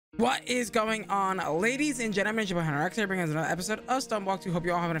What is going on, ladies and gentlemen? It's your boy Hunterx here, bringing us another episode of Stoneblock 2. Hope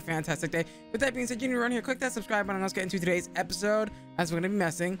you all having a fantastic day. With that being said, you need to run here, click that subscribe button. Let's get into today's episode, as we're going to be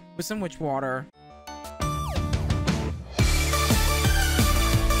messing with some witch water.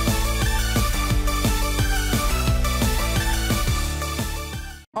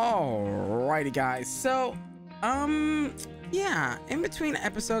 Alrighty, guys. So, yeah, in between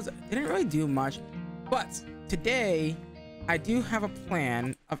episodes, didn't really do much, but today I do have a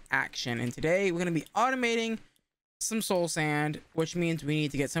plan of action, and today we're going to be automating some soul sand, which means we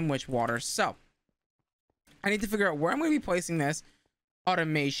need to get some witch water. So I need to figure out where I'm going to be placing this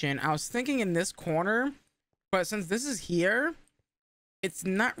automation. I was thinking in this corner, but since this is here, it's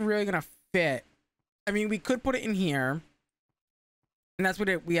not really going to fit. I mean, we could put it in here, and that's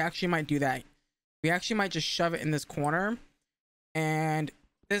what we actually might do. That we actually might just shove it in this corner, and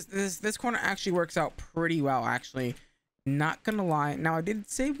this corner actually works out pretty well, actually. Not gonna lie. Now, I did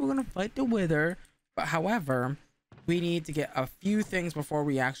say we're gonna fight the wither, but however, we need to get a few things before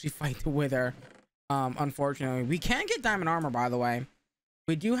we actually fight the wither. Unfortunately, we can get diamond armor, by the way.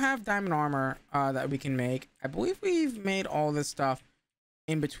 We do have diamond armor that we can make. I believe we've made all this stuff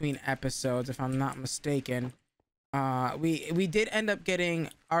in between episodes, if I'm not mistaken. We did end up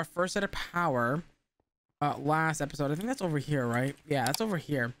getting our first set of power last episode. I think that's over here, right? Yeah, that's over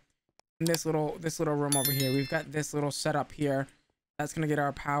here. In this little room over here, we've got this little setup here that's gonna get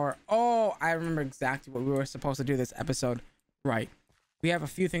our power. Oh, I remember exactly what we were supposed to do this episode. Right, we have a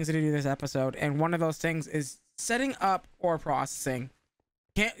few things to do this episode, and one of those things is setting up ore processing.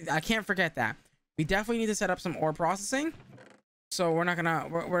 I can't forget that. We definitely need to set up some ore processing, so we're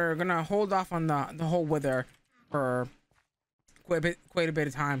gonna hold off on the whole wither for quite a bit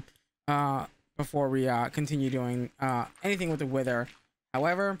of time before we continue doing anything with the wither.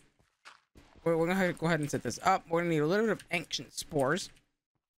 However, we're gonna go ahead and set this up. We're gonna need a little bit of ancient spores.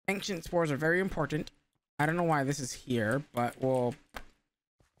 Ancient spores are very important. I don't know why this is here, but we'll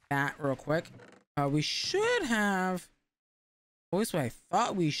that real quick. We should have, at least what I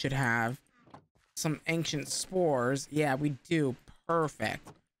thought we should have, some ancient spores. Yeah, we do. Perfect.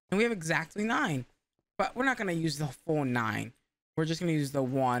 And we have exactly 9, but we're not gonna use the full 9. We're just gonna use the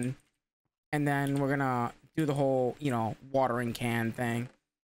 1, and then we're gonna do the whole, you know, watering can thing.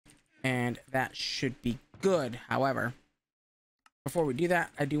 And that should be good. However, before we do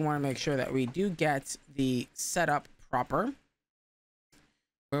that, I do want to make sure that we do get the setup proper.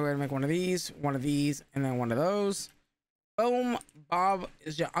 We're going to make one of these, and then one of those. Boom. Bob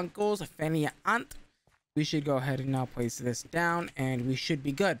is your uncle's, Fanny your aunt. We should go ahead and now place this down, and we should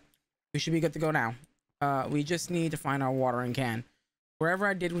be good. We should be good to go now. We just need to find our watering can. Wherever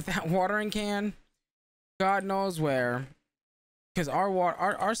I did with that watering can, God knows where. Because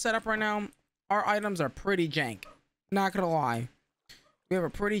our setup right now, our items are pretty jank. Not gonna lie, we have a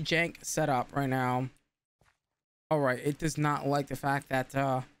pretty jank setup right now. All right, it does not like the fact that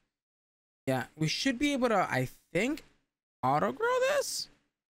yeah, we should be able to, I think, auto grow this,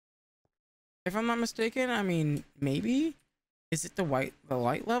 if I'm not mistaken. I mean, maybe. Is it the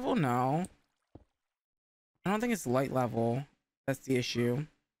light level? No, I don't think it's light level. That's the issue.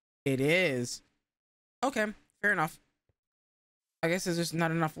 It is. Okay, fair enough. I guess there's just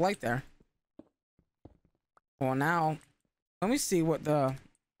not enough light there. Well, now, let me see what the...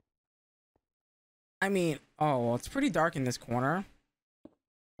 I mean, oh, well, it's pretty dark in this corner.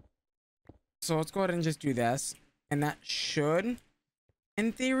 So let's go ahead and just do this. And that should,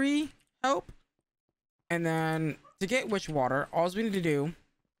 in theory, help. And then, to get witch water, all we need to do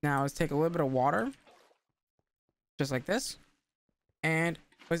now is take a little bit of water. Just like this. And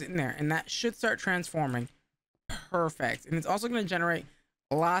put it in there. And that should start transforming. Perfect. And it's also going to generate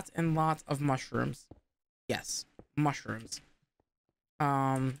lots and lots of mushrooms. Yes, mushrooms.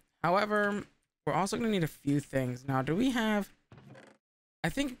 However, we're also going to need a few things. Now, do we have... I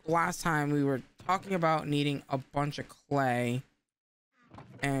think last time we were talking about needing a bunch of clay.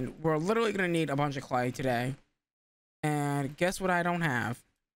 And we're literally going to need a bunch of clay today. And guess what I don't have?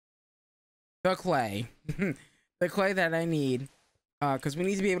 The clay. The clay that I need. Because we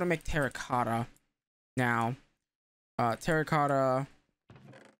need to be able to make terracotta now. Terracotta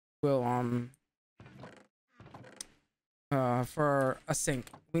will for a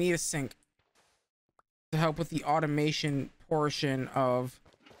sink. We need a sink to help with the automation portion of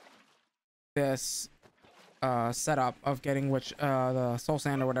this setup of getting the soul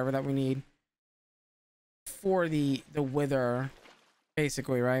sand or whatever that we need for the wither,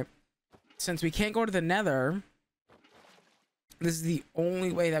 basically, right? Since we can't go to the nether, this is the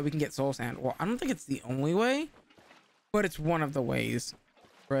only way that we can get soul sand. Well, I don't think it's the only way, but it's one of the ways,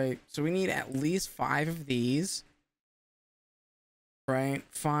 right? So we need at least 5 of these. right?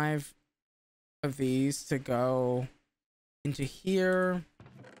 5 of these to go into here.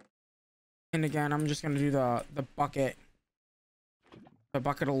 And again, I'm just gonna do the bucket of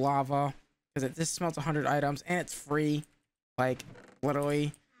lava, because it just smells 100 items and it's free. Like,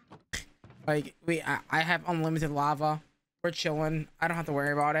 literally, like, I have unlimited lava. We're chilling. I don't have to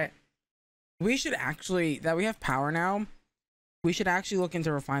worry about it. We should actually, that we have power now, we should actually look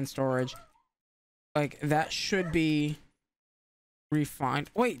into refined storage. Like, that should be refined.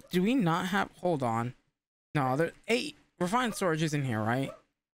 Wait, do we not have, hold on. No, there 8 refined storage is in here, right?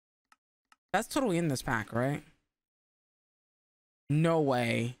 That's totally in this pack, right? No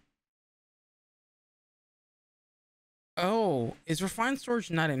way. Oh, is refined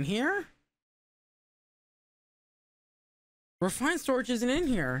storage not in here? Refined storage isn't in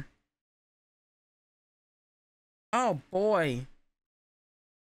here. Oh boy.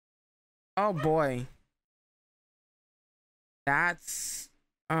 Oh boy. That's...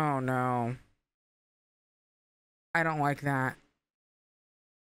 Oh no. I don't like that.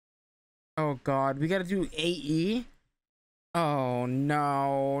 Oh god, we gotta do AE? Oh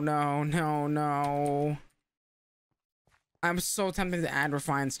no, no, no, no. I'm so tempted to add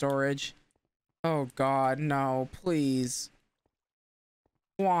refined storage. Oh god, no, please.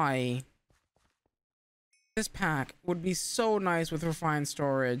 Why? This pack would be so nice with refined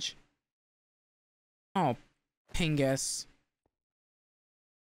storage. Oh, Pingus.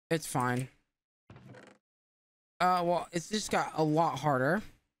 It's fine. Well, it's just got a lot harder.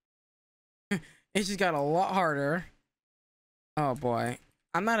 It's just got a lot harder. Oh boy.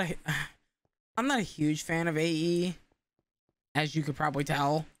 I'm not a huge fan of AE, as you could probably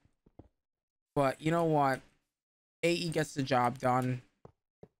tell. But you know what? AE gets the job done.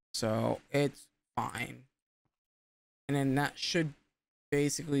 So it's fine. And then that should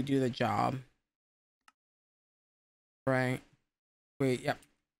basically do the job. Right? Wait, yep.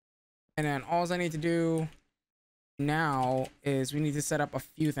 And then all I need to do now is we need to set up a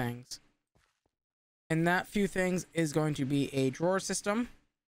few things. And that few things is going to be a drawer system.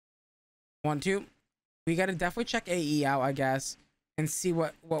 1, 2. We gotta definitely check AE out, I guess, and see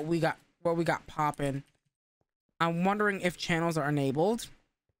what we got popping. I'm wondering if channels are enabled.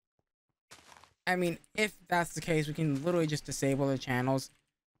 I mean, if that's the case, we can literally just disable the channels.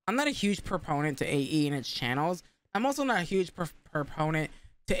 I'm not a huge proponent to AE and its channels. I'm also not a huge proponent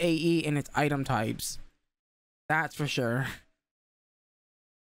to AE and its item types. That's for sure.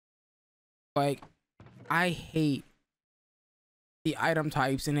 Like, I hate the item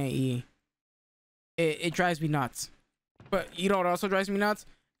types in AE. It drives me nuts. But you know what also drives me nuts?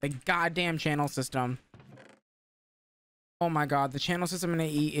 The goddamn channel system. Oh my god, the channel system in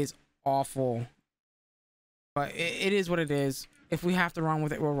AE is awful. But it is what it is. If we have to run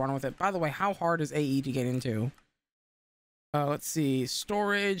with it, we'll run with it. By the way, how hard is AE to get into? Let's see.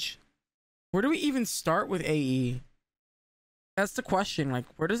 Storage. Where do we even start with AE? That's the question. Like,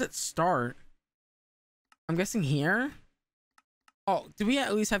 where does it start? I'm guessing here. Oh, do we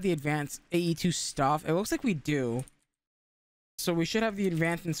at least have the advanced AE2 stuff? It looks like we do. So we should have the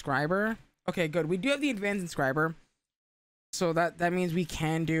advanced inscriber. Okay, good. We do have the advanced inscriber. So that means we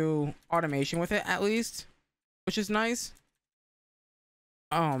can do automation with it at least, which is nice.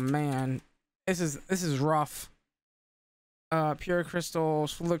 Oh man, this is rough. Pure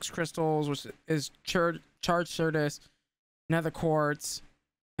crystals, flux crystals, which is charged certus, nether quartz,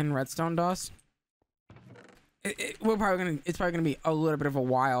 and redstone dust. It's probably gonna be a little bit of a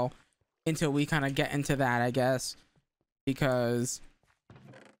while until we kind of get into that, I guess, because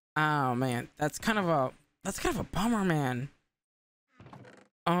oh man, that's kind of a bummer, man.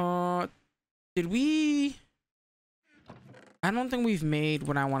 Did we? I don't think we've made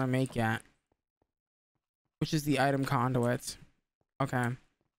what I want to make yet, which is the item conduits. Okay,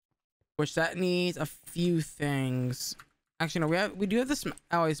 which that needs a few things. Actually, no, we do have this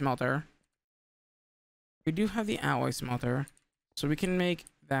alloy smelter. We do have the alloy smelter, so we can make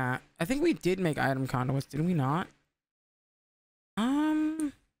that. I think we did make item conduits, did we not?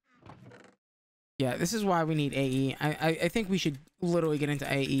 Yeah, this is why we need AE. I think we should literally get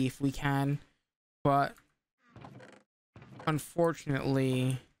into AE if we can, but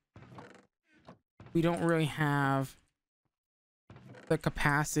unfortunately, we don't really have the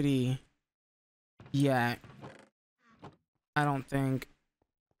capacity yet. I don't think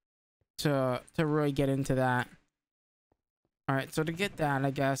to really get into that. All right, so to get that, I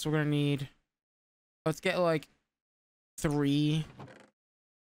guess we're gonna need. Let's get like 3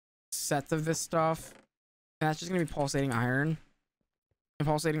 sets of this stuff, and that's just gonna be pulsating iron. And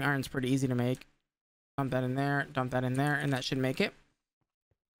pulsating iron's pretty easy to make. Dump that in there, and that should make it.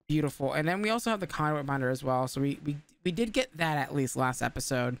 Beautiful. And then we also have the conduit binder as well. So we did get that at least last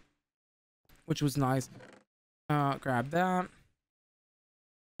episode, which was nice. Grab that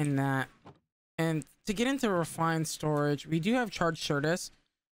and that. And to get into refined storage, we do have charged Certus,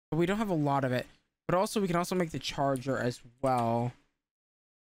 but we don't have a lot of it. But also we can also make the charger as well.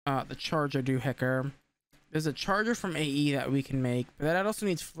 The charger doohickey. There's a charger from AE that we can make, but that also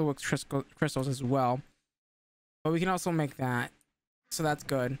needs fluid crystals as well. But we can also make that, so that's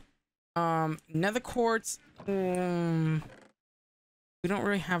good. Nether quartz. We don't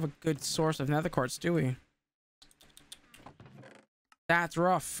really have a good source of nether quartz, do we? That's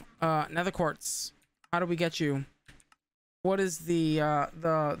rough. Nether quartz. How do we get you? What is the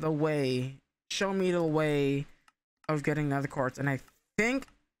way? Show me the way of getting nether quartz, and I think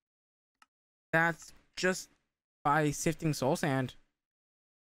that's just by sifting soul sand.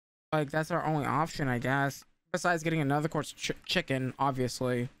 Like, that's our only option, I guess, besides getting another quartz chicken,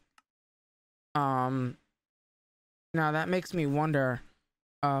 obviously. Now that makes me wonder,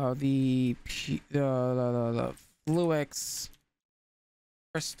 the fluix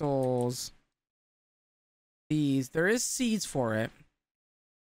crystals, these, there is seeds for it,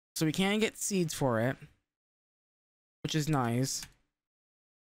 so we can get seeds for it, which is nice.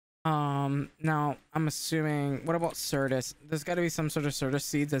 Now I'm assuming, what about Certus? There's got to be some sort of Certus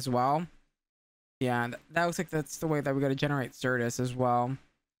seeds as well. Yeah, that looks like that's the way that we got to generate Certus as well,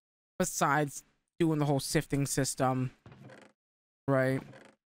 besides doing the whole sifting system, right?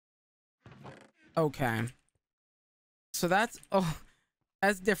 Okay, so that's, oh,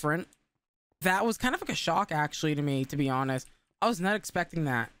 that's different. That was kind of like a shock actually to me, to be honest. I was not expecting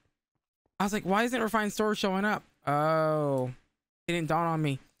that. I was like, why isn't refined storage showing up? Oh, it didn't dawn on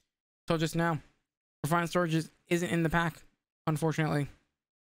me till just now. Refined storage isn't in the pack, unfortunately,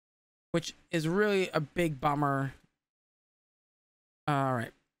 which is really a big bummer. All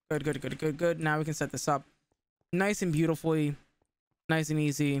right, good. Now we can set this up nice and beautifully, nice and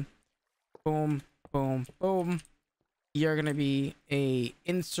easy. Boom, boom, boom. You're gonna be a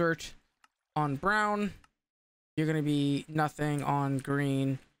insert on brown. You're gonna be nothing on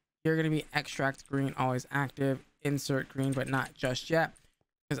green. You're gonna be extract green, always active. Insert green, but not just yet,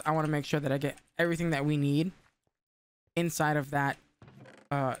 because I want to make sure that I get everything that we need inside of that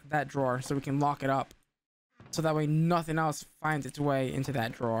that drawer, so we can lock it up, so that way nothing else finds its way into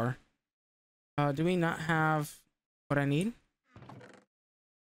that drawer. Do we not have what I need?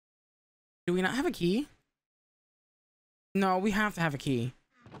 Do we not have a key? No, we have to have a key.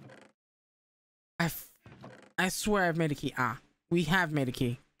 I swear I've made a key. Ah, we have made a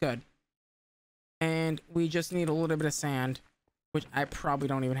key. Good. And we just need a little bit of sand, which I probably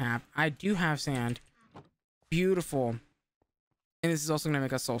don't even have. I do have sand. Beautiful. And this is also going to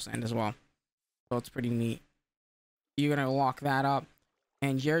make us soul sand as well, so it's pretty neat. You're going to lock that up,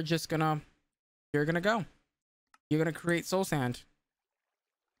 and you're just gonna, you're going to go. You're going to create soul sand.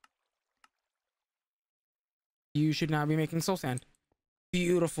 You should now be making soul sand.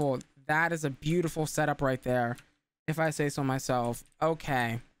 Beautiful. That is a beautiful setup right there, if I say so myself.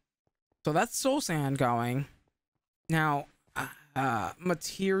 Okay, so that's soul sand going. Now,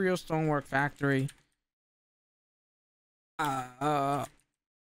 material stonework factory.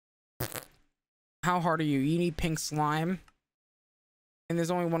 How hard are you? You need pink slime, and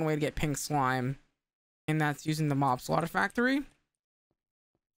there's only one way to get pink slime, and that's using the mob slaughter factory.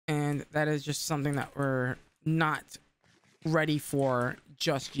 And that is just something that we're not ready for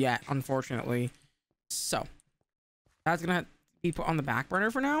just yet, unfortunately. So that's gonna be put on the back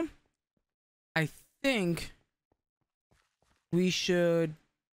burner for now. I think we should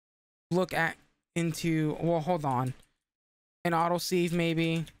look at into, well, hold on, an auto sieve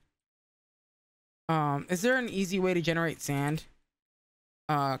maybe. Is there an easy way to generate sand?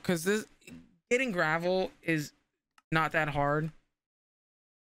 Because this getting gravel is not that hard.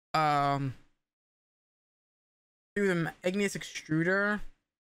 Through the igneous extruder,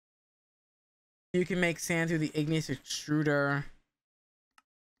 you can make sand through the igneous extruder,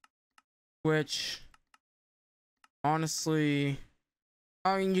 which honestly,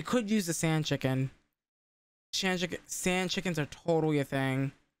 I mean, you could use the sand chicken. Sand chickens are totally a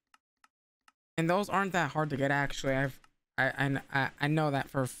thing, and those aren't that hard to get actually. I know that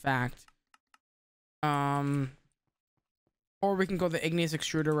for a fact. Or we can go the igneous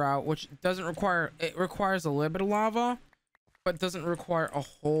extruder route, which doesn't require, it requires a little bit of lava, but doesn't require a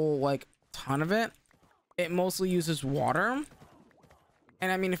whole like ton of it. It mostly uses water.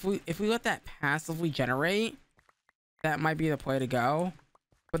 And I mean, if we let that passively generate, that might be the play to go.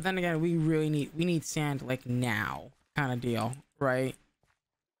 But then again, we need sand like now, kind of deal, right?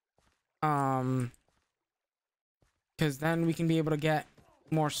 Because then we can be able to get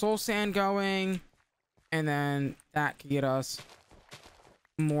more soul sand going, and then that could get us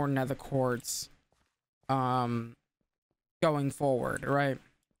more nether quartz going forward, right?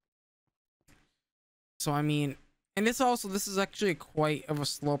 So I mean, and this is actually quite of a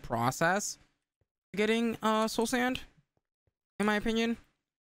slow process getting soul sand, in my opinion.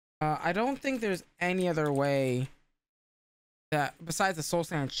 I don't think there's any other way that, besides the soul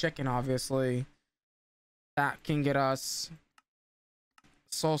sand chicken, obviously, that can get us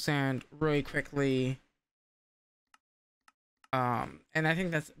soul sand really quickly. And I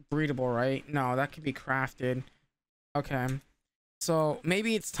think that's breedable, right? No, that could be crafted. Okay, so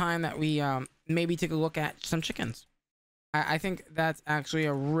maybe it's time that we maybe take a look at some chickens. I think that's actually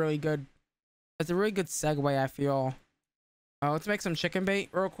a really good, that's a really good segue, I feel. Let's make some chicken bait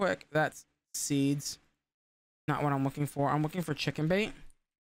real quick. That's seeds, not what I'm looking for. I'm looking for chicken bait.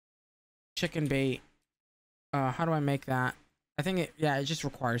 Chicken bait. How do I make that? I think it just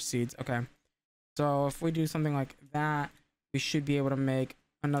requires seeds. Okay, so if we do something like that, we should be able to make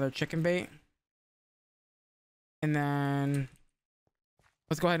another chicken bait. And then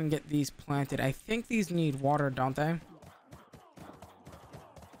let's go ahead and get these planted. I think these need water, don't they?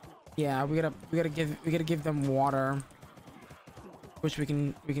 Yeah, we gotta give them water, which we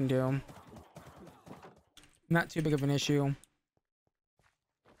can do. Not too big of an issue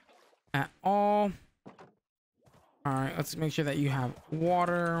at all. All right, let's make sure that you have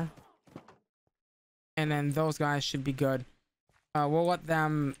water, and then those guys should be good. We'll let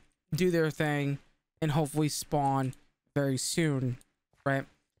them do their thing and hopefully spawn very soon, right?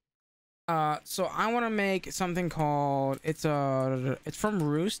 So I want to make something called, it's from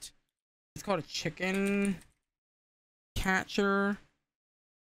Roost. It's called a chicken catcher.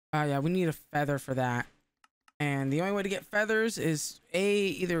 Yeah, we need a feather for that. And the only way to get feathers is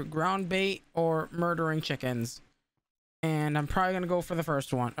either ground bait or murdering chickens. And I'm probably gonna go for the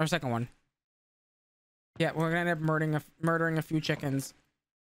first one or second one. Yeah, we're gonna end up murdering a few chickens,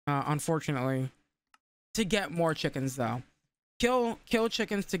 unfortunately, to get more chickens though. Kill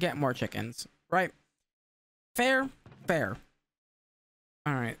chickens to get more chickens, right? Fair.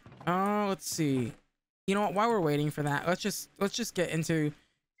 All right. Let's see. You know what? While we're waiting for that, let's just get into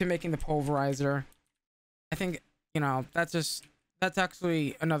making the pulverizer. I think, you know, that's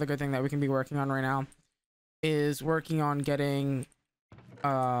actually another good thing that we can be working on right now, is working on getting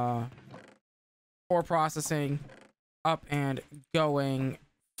ore processing up and going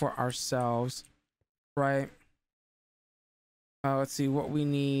for ourselves, right? Let's see what we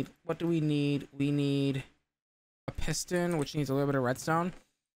need. What do we need? We need a piston, which needs a little bit of redstone.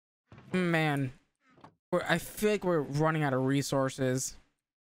 Man, I feel like we're running out of resources,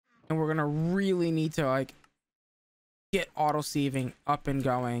 and we're gonna really need to like get auto sieving up and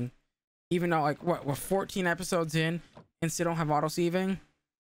going. Even though, like, what, we're 14 episodes in and still don't have auto sieving.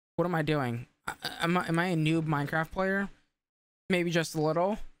 What am I doing? Am I a noob Minecraft player? Maybe just a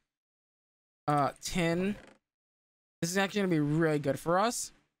little. Tin. This is actually gonna be really good for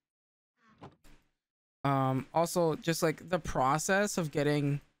us. Also, just like the process of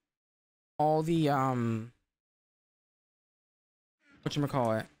getting all the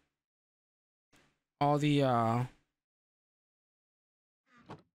whatchamacallit, all the I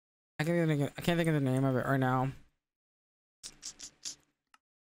can't think of the name of it right now.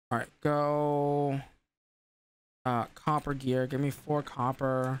 All right, go copper gear. Give me 4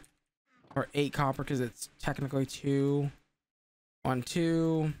 copper, or 8 copper, because it's technically 2. 1,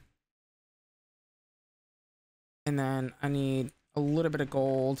 2. And then I need a little bit of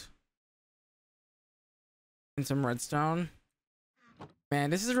gold and some redstone.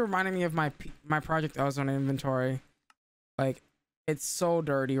 Man, this is reminding me of my project ozone inventory. Like, it's so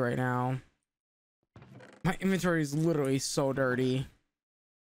dirty right now. My inventory is literally so dirty.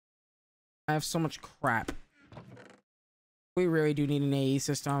 I have so much crap. We really do need an AE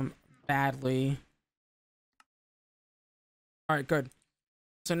system badly. All right, good.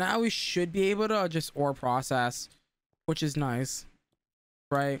 So now we should be able to just ore process, which is nice,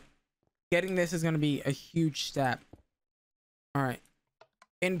 right? Getting this is going to be a huge step. All right.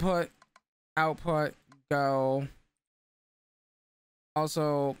 Input, output, go.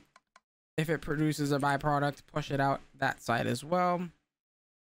 Also, if it produces a byproduct, push it out that side as well.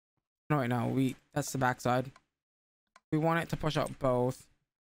 No, wait, no, that's the back side. We want it to push out both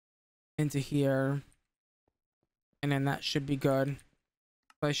into here. And then that should be good.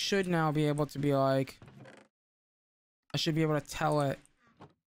 So I should now be able to be like, I should be able to tell it,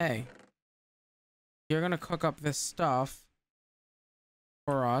 hey, you're gonna cook up this stuff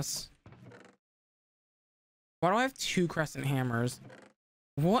for us. Why do I have 2 crescent hammers?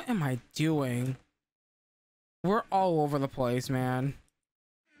 What am I doing? We're all over the place, man.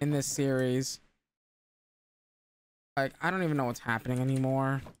 in this series. Like, I don't even know what's happening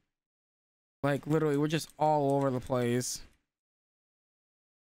anymore. Like, literally, we're just all over the place.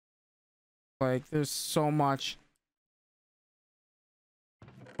 Like, there's so much.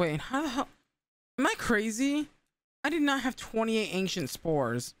 Wait, how the hell? Am I crazy? I did not have 28 ancient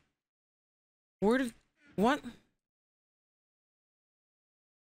spores. Where did... What?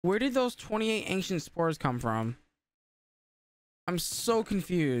 Where did those 28 ancient spores come from? I'm so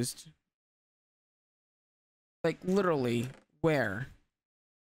confused. Like, literally, where?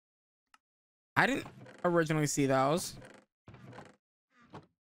 I didn't originally see those.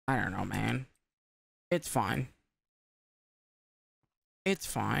 I don't know, man. It's fine. It's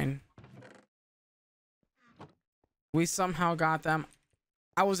fine. We somehow got them.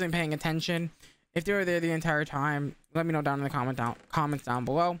 I wasn't paying attention. If they were there the entire time, let me know down in the comments down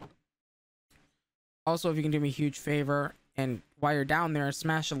below. Also, if you can do me a huge favor, and while you're down there,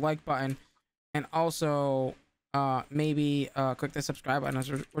 smash the like button, and also maybe click the subscribe button, as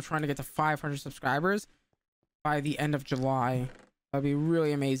we're trying to get to 500 subscribers by the end of July. That'd be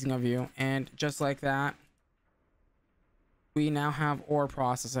really amazing of you. And just like that, we now have ore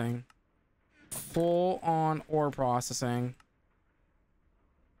processing. Full on ore processing.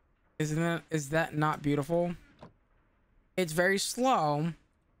 Is that not beautiful? It's very slow,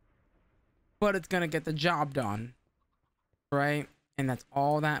 but it's gonna get the job done, right? And that's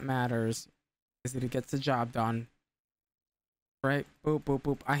all that matters, is that it gets the job done, right? Boop boop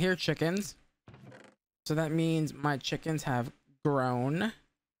boop. I hear chickens, so that means my chickens have grown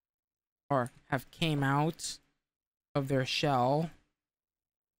or have came out of their shell,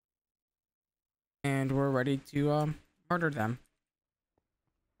 and we're ready to murder them.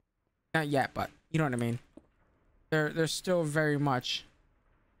 Not yet, but you know what I mean. They're still very much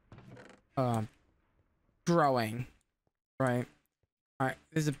growing, right? All right,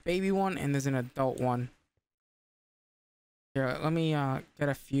 there's a baby one and there's an adult one. Here, let me get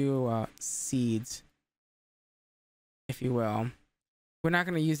a few seeds, if you will. We're not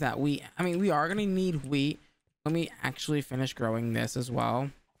going to use that wheat. I mean, we are going to need wheat. Let me actually finish growing this as well,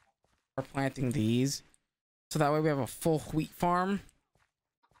 or planting these, so that way we have a full wheat farm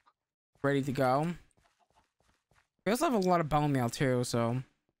ready to go. We also have a lot of bone meal too, so.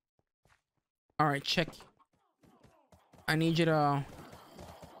 All right, check. I need you to,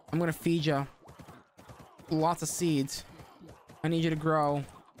 I'm gonna feed you lots of seeds. I need you to grow,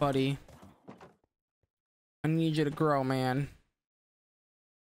 buddy. I need you to grow, man.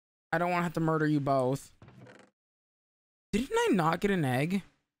 I don't want to have to murder you both. Didn't I not get an egg?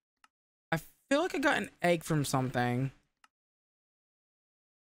 I feel like I got an egg from something.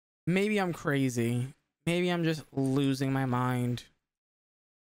 Maybe I'm crazy. Maybe I'm just losing my mind.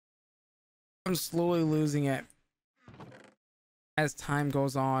 I'm slowly losing it as time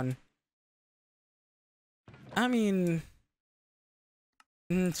goes on. I mean,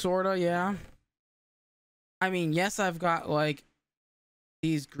 sorta, yeah. I mean, yes, I've got like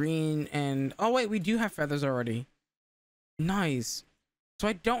these green and... Oh wait, we do have feathers already. Nice. So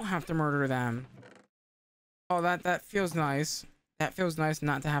I don't have to murder them. Oh, that feels nice. That feels nice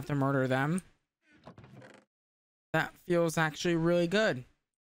not to have to murder them. That feels actually really good.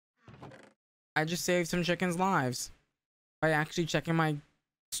 I just saved some chickens' lives by actually checking my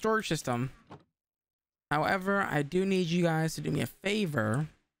storage system. However, I do need you guys to do me a favor.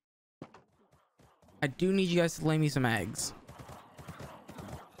 I do need you guys to lay me some eggs.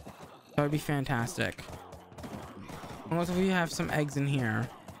 That would be fantastic. Unless we have some eggs in here,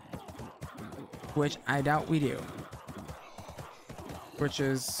 which I doubt we do, which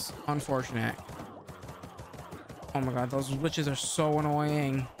is unfortunate. Oh my god, those witches are so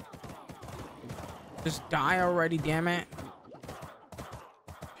annoying. Just die already, damn it.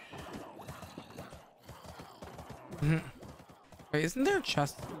 Wait, isn't there a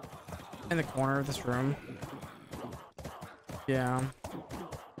chest in the corner of this room? Yeah,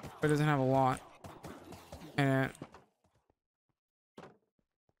 but it doesn't have a lot in it.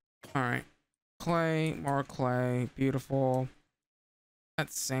 All right, clay, more clay, beautiful.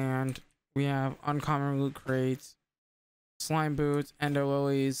 That's sand. We have uncommon loot crates, slime boots, ender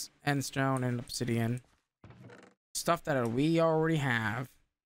lilies, end stone, and obsidian. Stuff that we already have.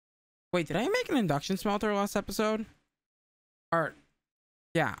 Wait, did I make an induction smelter last episode? Or,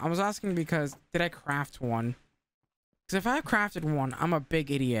 yeah, I was asking because did I craft one? Because if I crafted one, I'm a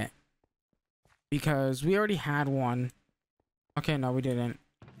big idiot. Because we already had one. Okay, no, we didn't.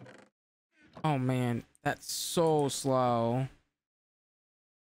 Oh man, that's so slow.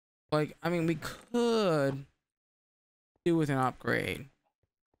 Like, I mean, we could do with an upgrade,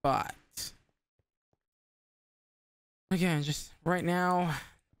 but again, just right now,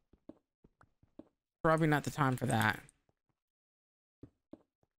 Probably not the time for that.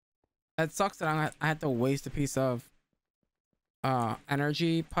 That sucks that I had to waste a piece of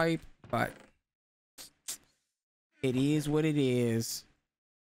energy pipe, but it is what it is.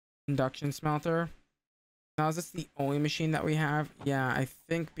 Induction smelter. Now, is this the only machine that we have? Yeah, I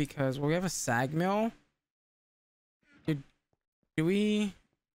think because, well, we have a sag mill. Do we?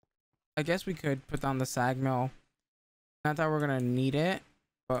 I guess we could put down the sag mill. Not that we're gonna need it,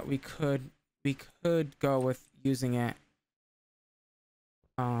 but we could go with using it.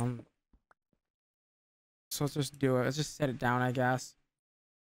 So let's just do it. Let's just set it down, I guess.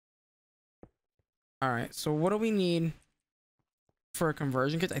 All right. So what do we need for a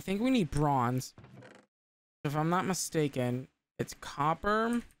conversion kit? I think we need bronze. If I'm not mistaken, it's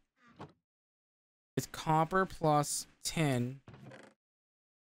copper. It's copper plus tin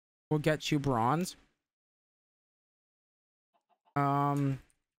will get you bronze.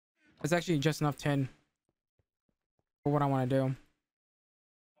 It's actually just enough tin for what I want to do.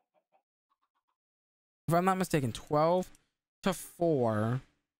 If I'm not mistaken, 12 to 4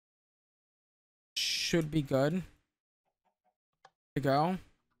 should be good to go.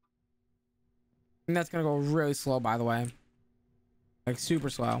 And that's gonna go really slow, by the way. Like super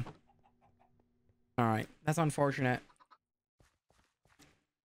slow. Alright, that's unfortunate.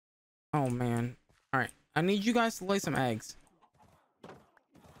 Oh man. Alright, I need you guys to lay some eggs.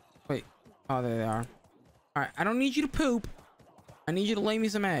 Wait. Oh, there they are. Alright, I don't need you to poop. I need you to lay me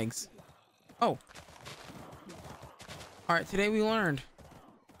some eggs. Oh. Alright, today we learned.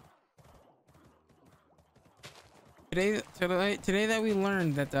 Today that we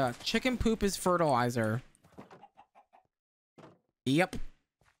learned that chicken poop is fertilizer. Yep.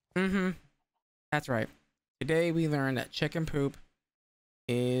 That's right. Today we learned that chicken poop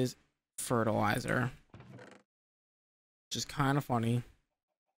is fertilizer. Which is kind of funny.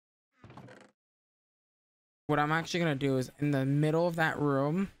 What I'm actually going to do is in the middle of that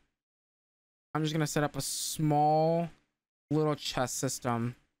room, I'm just going to set up a small little chest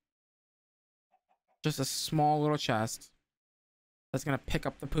system. Just a small little chest that's gonna pick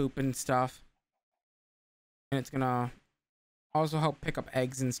up the poop and stuff, and it's gonna also help pick up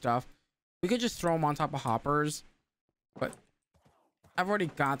eggs and stuff. We could just throw them on top of hoppers, but I've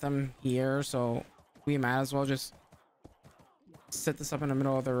already got them here, so we might as well just set this up in the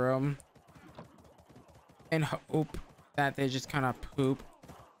middle of the room and hope that they just kind of poop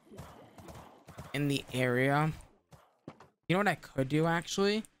in the area. You know what I could do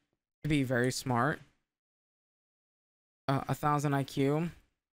actually to be very smart? 1,000 IQ.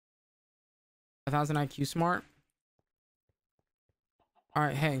 1,000 IQ smart. All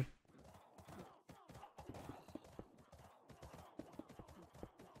right, hey.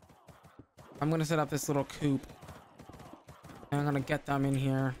 I'm gonna set up this little coop, and I'm gonna get them in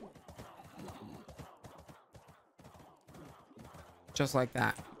here, just like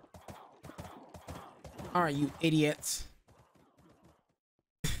that. All right, you idiots.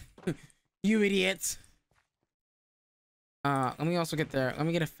 You idiots. Let me also get there. Let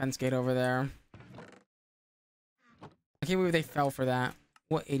me get a fence gate over there. I can't believe they fell for that.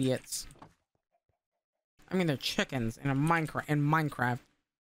 What idiots. I mean, they're chickens in a Minecraft.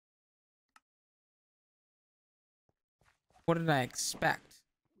 What did I expect?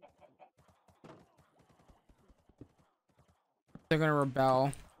 They're gonna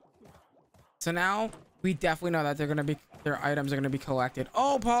rebel. So now we definitely know that their items are gonna be collected.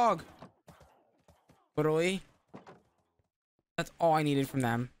 Oh, Pog! Literally. That's all I needed from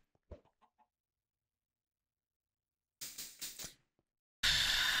them.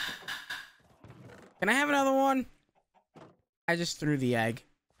 Can I have another one? I just threw the egg.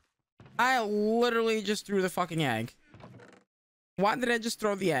 I literally just threw the fucking egg. Why did I just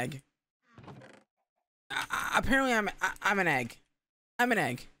throw the egg? Apparently I'm an egg. I'm an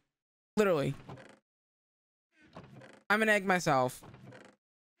egg. Literally. I'm an egg myself.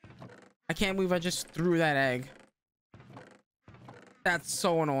 I can't believe I just threw that egg. That's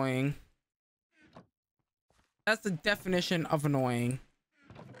so annoying. That's the definition of annoying.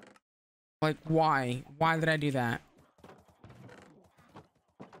 Like, why? Why did I do that?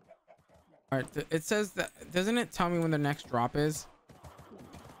 Alright, it says that... Doesn't it tell me when the next drop is?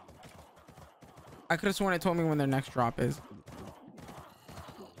 I could have sworn it told me when their next drop is.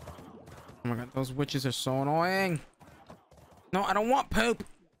 Oh my god, those witches are so annoying. No, I don't want poop.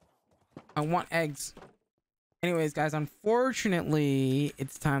 I want eggs. Anyways, guys, unfortunately,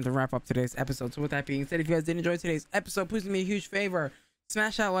 it's time to wrap up today's episode. So with that being said, if you guys did enjoy today's episode, please do me a huge favor.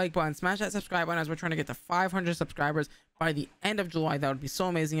 Smash that like button, smash that subscribe button, as we're trying to get to 500 subscribers by the end of July. That would be so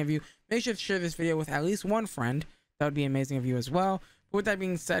amazing of you. Make sure to share this video with at least one friend. That would be amazing of you as well. But with that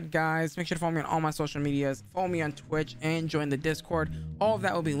being said, guys, make sure to follow me on all my social medias, follow me on Twitch, and join the Discord. All of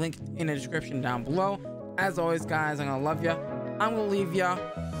that will be linked in the description down below. As always, guys, I'm gonna love you. I'm gonna leave you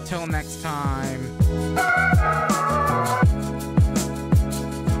till next time.